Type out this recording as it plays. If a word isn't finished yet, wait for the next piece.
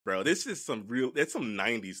bro. This is some real. It's some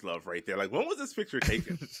 '90s love right there. Like, when was this picture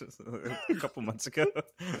taken? A couple months ago.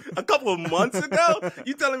 A couple of months ago?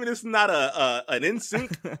 You telling me this is not an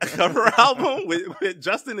NSYNC cover album with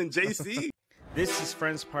Justin and JC? This is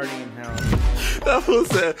Friends Party in Hell. That fool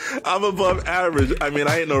said, I'm above average. I mean,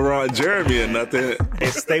 I ain't no Ron Jeremy or nothing. Hey,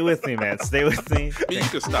 stay with me, man. Stay with me. I mean, you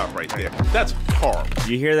can stop right there. That's horrible.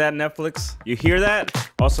 You hear that, Netflix? You hear that?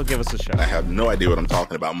 Also, give us a shout. I have no idea what I'm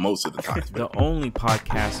talking about most of the time. The only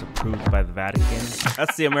podcast approved by the Vatican.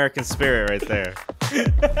 That's the American spirit right there.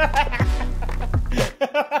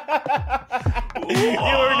 You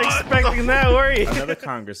weren't expecting that, were you? Another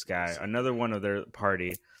Congress guy, another one of their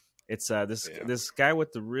party. It's this guy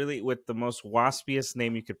with the most waspiest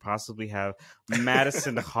name you could possibly have,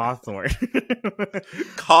 Madison Cawthorn.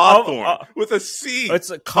 Cawthorn with a C.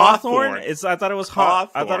 It's a Cawthorn. I thought it was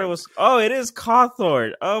Cawthorn. I thought it was. Oh, it is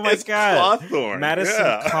Cawthorn. Oh my god, Cawthorn.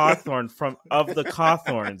 Madison Cawthorn of the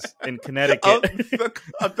Cawthorns in Connecticut.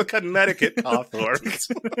 of the Connecticut Cawthorns.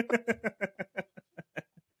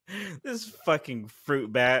 This fucking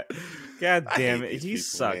fruit bat. God damn it. He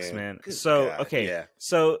sucks, man. So, God, okay. Yeah.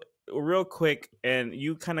 So, real quick, and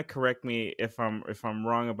you kind of correct me if I'm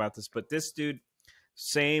wrong about this, but this dude,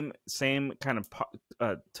 same kind of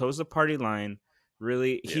toes the party line.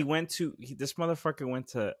 Really, yeah. This motherfucker went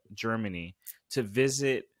to Germany to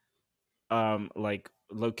visit like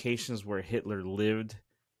locations where Hitler lived,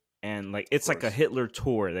 and like it's like a Hitler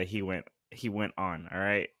tour that he went on. All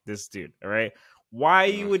right, this dude. All right. Why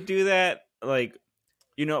you would do that? Like,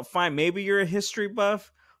 you know, fine, maybe you're a history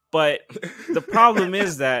buff, but the problem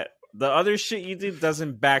is that the other shit you do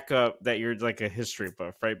doesn't back up that you're like a history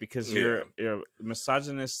buff, right? Because you're a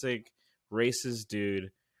misogynistic, racist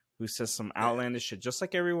dude who says some outlandish shit, just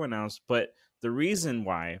like everyone else. But the reason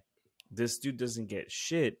why this dude doesn't get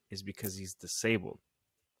shit is because he's disabled.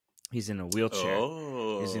 He's in a wheelchair.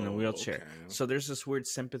 He's in a wheelchair. Okay. So there's this weird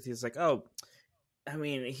sympathy. It's like, oh, I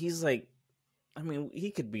mean,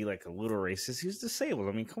 he could be like a little racist. He's disabled.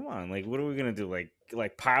 I mean, come on. Like, what are we gonna do?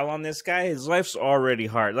 Like pile on this guy? His life's already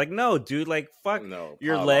hard. Like, no, dude. Like, fuck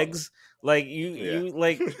your legs. Like you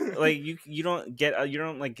don't get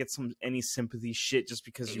any sympathy shit just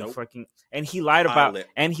because you fucking. And he lied about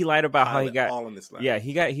how he got all in this life. Yeah,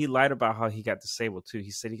 he lied about how he got disabled too.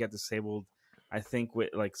 He said he got disabled, I think,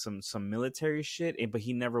 with like some military shit, but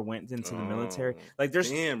he never went into the military. Like there's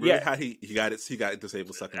how he got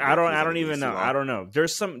disabled. I don't even know. I don't know.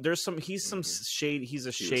 There's some he's a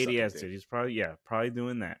shady ass dude. He's probably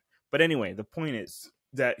doing that. But anyway, the point is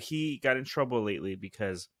that he got in trouble lately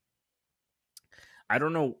because I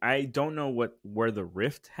don't know where the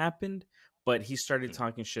rift happened, but he started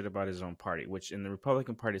talking shit about his own party, which in the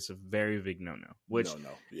Republican Party is a very big no-no.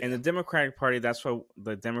 In the Democratic Party, that's why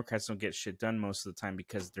the Democrats don't get shit done most of the time,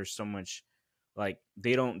 because there's so much, like,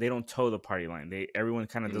 they don't toe the party line. Everyone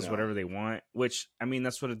kind of does whatever they want, which, I mean,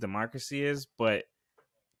 that's what a democracy is. But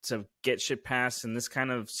to get shit passed in this kind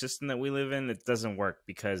of system that we live in, it doesn't work,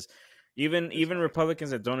 because even Republicans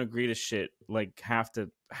that don't agree to shit like have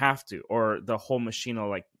to, or the whole machine will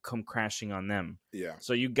like come crashing on them. Yeah.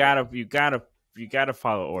 So you gotta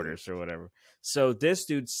follow orders or whatever. So this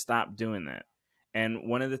dude stopped doing that. And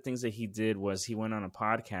one of the things that he did was he went on a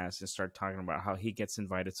podcast and started talking about how he gets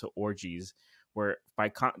invited to orgies where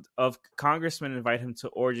congressmen invite him to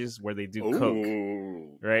orgies where they do coke,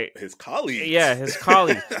 right? His colleagues. Yeah, his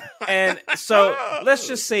colleagues. And so let's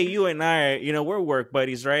just say you and I, we're work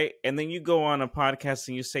buddies, right? And then you go on a podcast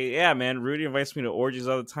and you say, yeah, man, Rudy invites me to orgies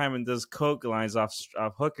all the time and does coke lines off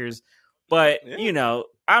hookers. But,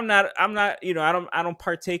 I'm not, I don't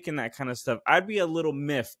partake in that kind of stuff. I'd be a little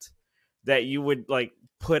miffed that you would like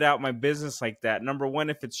put out my business like that. Number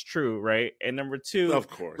one, if it's true, right? And number two, of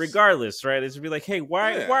course, regardless, right? It's be like, hey,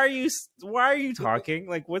 why are you talking?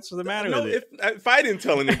 Like, what's the matter with it? If I didn't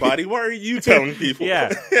tell anybody, why are you telling people?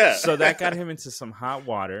 Yeah. So that got him into some hot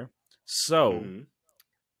water. So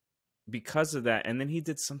because of that, and then he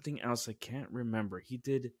did something else. I can't remember. He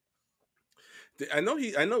did. I know.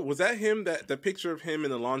 Was that him? The picture of him in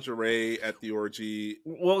the lingerie at the orgy?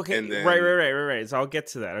 Well, okay, and then... right. So I'll get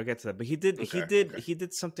to that. But he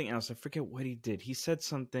did something else. I forget what he did. He did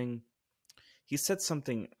something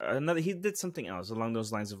else along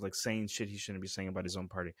those lines of like saying shit he shouldn't be saying about his own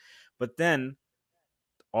party. But then,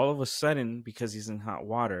 all of a sudden, because he's in hot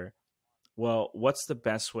water, well, what's the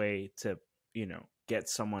best way to get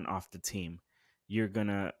someone off the team? You're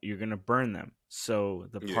gonna burn them. So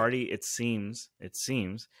the party, it seems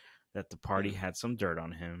that the party had some dirt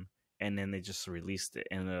on him, and then they just released it.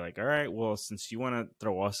 And they're like, all right, well, since you want to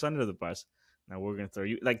throw us under the bus, Now we're gonna throw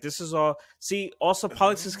you. Like, this is all. See, also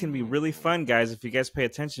politics can be really fun, guys, if you guys pay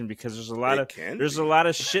attention, because there's a lot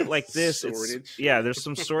of shit like this. There's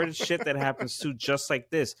some sordid shit that happens too, just like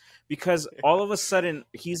this. Because all of a sudden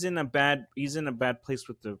he's in a bad place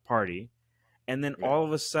with the party, and then all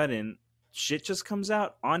of a sudden shit just comes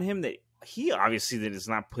out on him that he obviously that is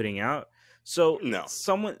not putting out. So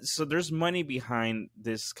there's money behind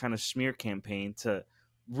this kind of smear campaign to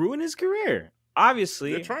ruin his career.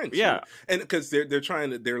 Obviously, they're trying to, and because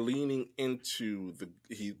they're leaning into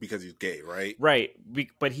because he's gay, right?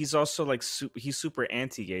 But he's also like he's super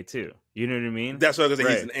anti-gay too. You know what I mean? That's what I was saying.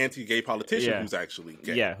 He's an anti-gay politician who's actually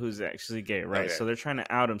gay. Yeah, who's actually gay, right? Okay. So they're trying to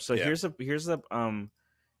out him. So here's this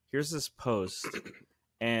post,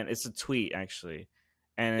 and it's a tweet actually.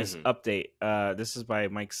 And it's update. This is by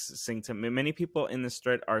Mike Sington. Many people in this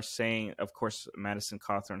thread are saying, of course, Madison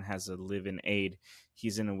Cawthorn has a live-in aide.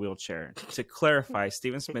 He's in a wheelchair. To clarify,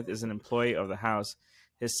 Stephen Smith is an employee of the House.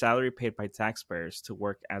 His salary paid by taxpayers to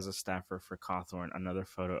work as a staffer for Cawthorn. Another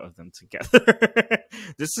photo of them together.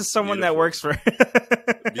 This is someone that works for.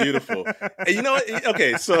 Beautiful. And you know what?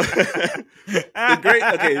 Okay, so so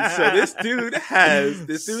this dude has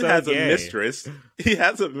a mistress. He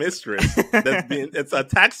has a mistress it's a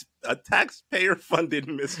taxpayer funded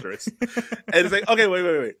mistress. And it's like, okay,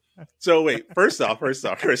 wait. So first off, what's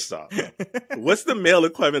the male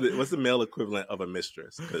equivalent of a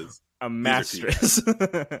mistress? Because a mattress.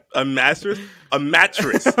 A mattress,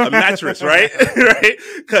 right? Right?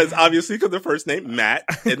 Because obviously, the first name Matt,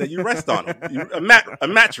 and then you rest on him. A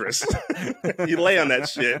mattress. You lay on that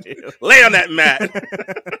shit. Lay on that mat.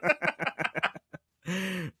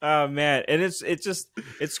 Oh man, and it's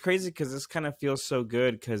crazy because this kind of feels so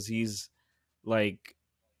good because he's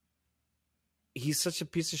such a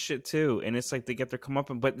piece of shit too, and it's like they get their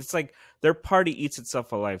comeuppance, but it's like their party eats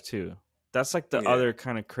itself alive too. That's like the other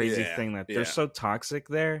kind of crazy thing that they're so toxic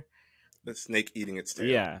there. The snake eating its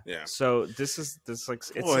tail. Yeah. So it's such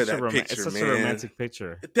a romantic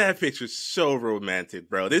picture. That picture's so romantic,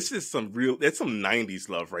 bro. This is some 90s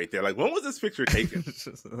love right there. Like, when was this picture taken?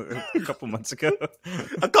 A couple months ago.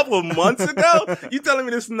 A couple of months ago? You telling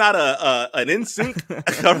me this is not an NSYNC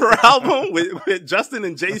cover album with Justin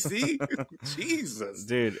and JC? Jesus,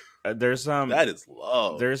 dude. There's that is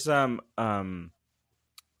love. There's hang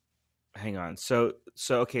on. So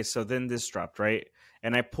okay. So then this dropped, right?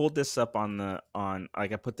 And I pulled this up I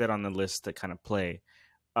put that on the list to kind of play,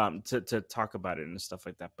 to talk about it and stuff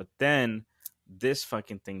like that. But then this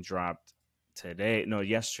fucking thing dropped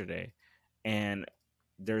yesterday, and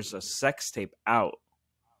there's a sex tape out.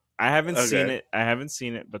 I haven't seen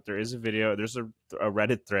it, but there is a video. There's a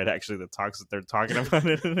Reddit thread actually that they're talking about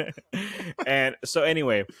it. And so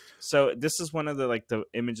anyway, so this is one of the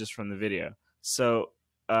images from the video. So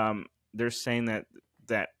they're saying that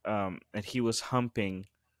he was humping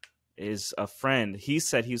a friend. He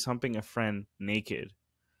said he was humping a friend naked.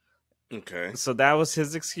 Okay. So that was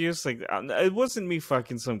his excuse. Like, it wasn't me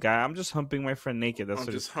fucking some guy. I'm just humping my friend naked.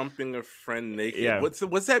 Humping a friend naked. Yeah.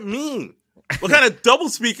 What's that mean? What kind of double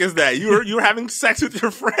speak is that? You're having sex with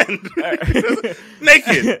your friend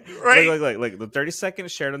naked, right? Like the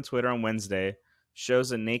 30-second shared on Twitter on Wednesday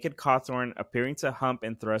shows a naked Cawthorn appearing to hump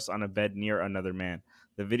and thrust on a bed near another man.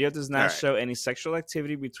 The video does not show any sexual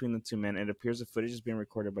activity between the two men. It appears the footage is being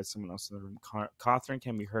recorded by someone else in the room. Cawthorn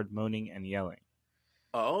can be heard moaning and yelling.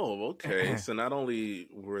 Oh, okay. So not only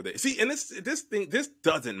were they and this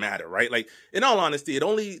doesn't matter, right? Like, in all honesty, the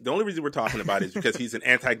only reason we're talking about it is because he's an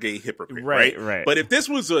anti-gay hypocrite, right? But if this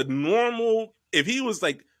was if he was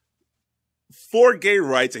like for gay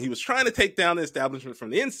rights and he was trying to take down the establishment from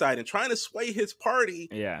the inside and trying to sway his party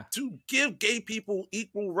to give gay people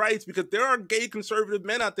equal rights, because there are gay conservative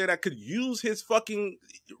men out there that could use his fucking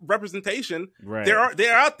representation. Right.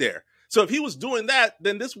 They're out there. So if he was doing that,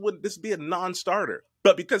 then this would be a non-starter.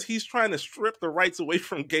 But because he's trying to strip the rights away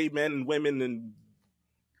from gay men and women and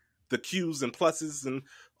the Qs and pluses, and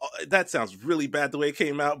that sounds really bad the way it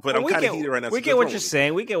came out, but I'm kind of heated right now. We get what you're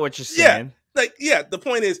saying. Yeah. The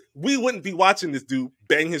point is, we wouldn't be watching this dude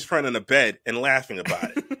bang his friend in a bed and laughing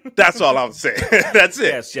about it. That's all I'm saying. That's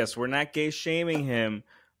it. Yes. We're not gay shaming him.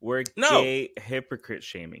 We're gay hypocrite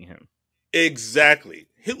shaming him. Exactly.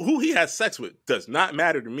 Who he has sex with does not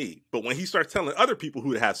matter to me. But when he starts telling other people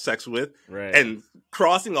who to have sex with and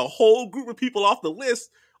crossing a whole group of people off the list,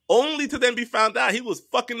 only to then be found out he was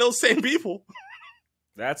fucking those same people.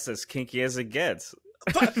 That's as kinky as it gets.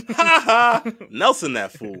 Nelson,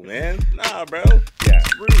 that fool, man. Nah, bro. Yeah.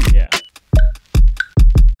 Rudy. Yeah.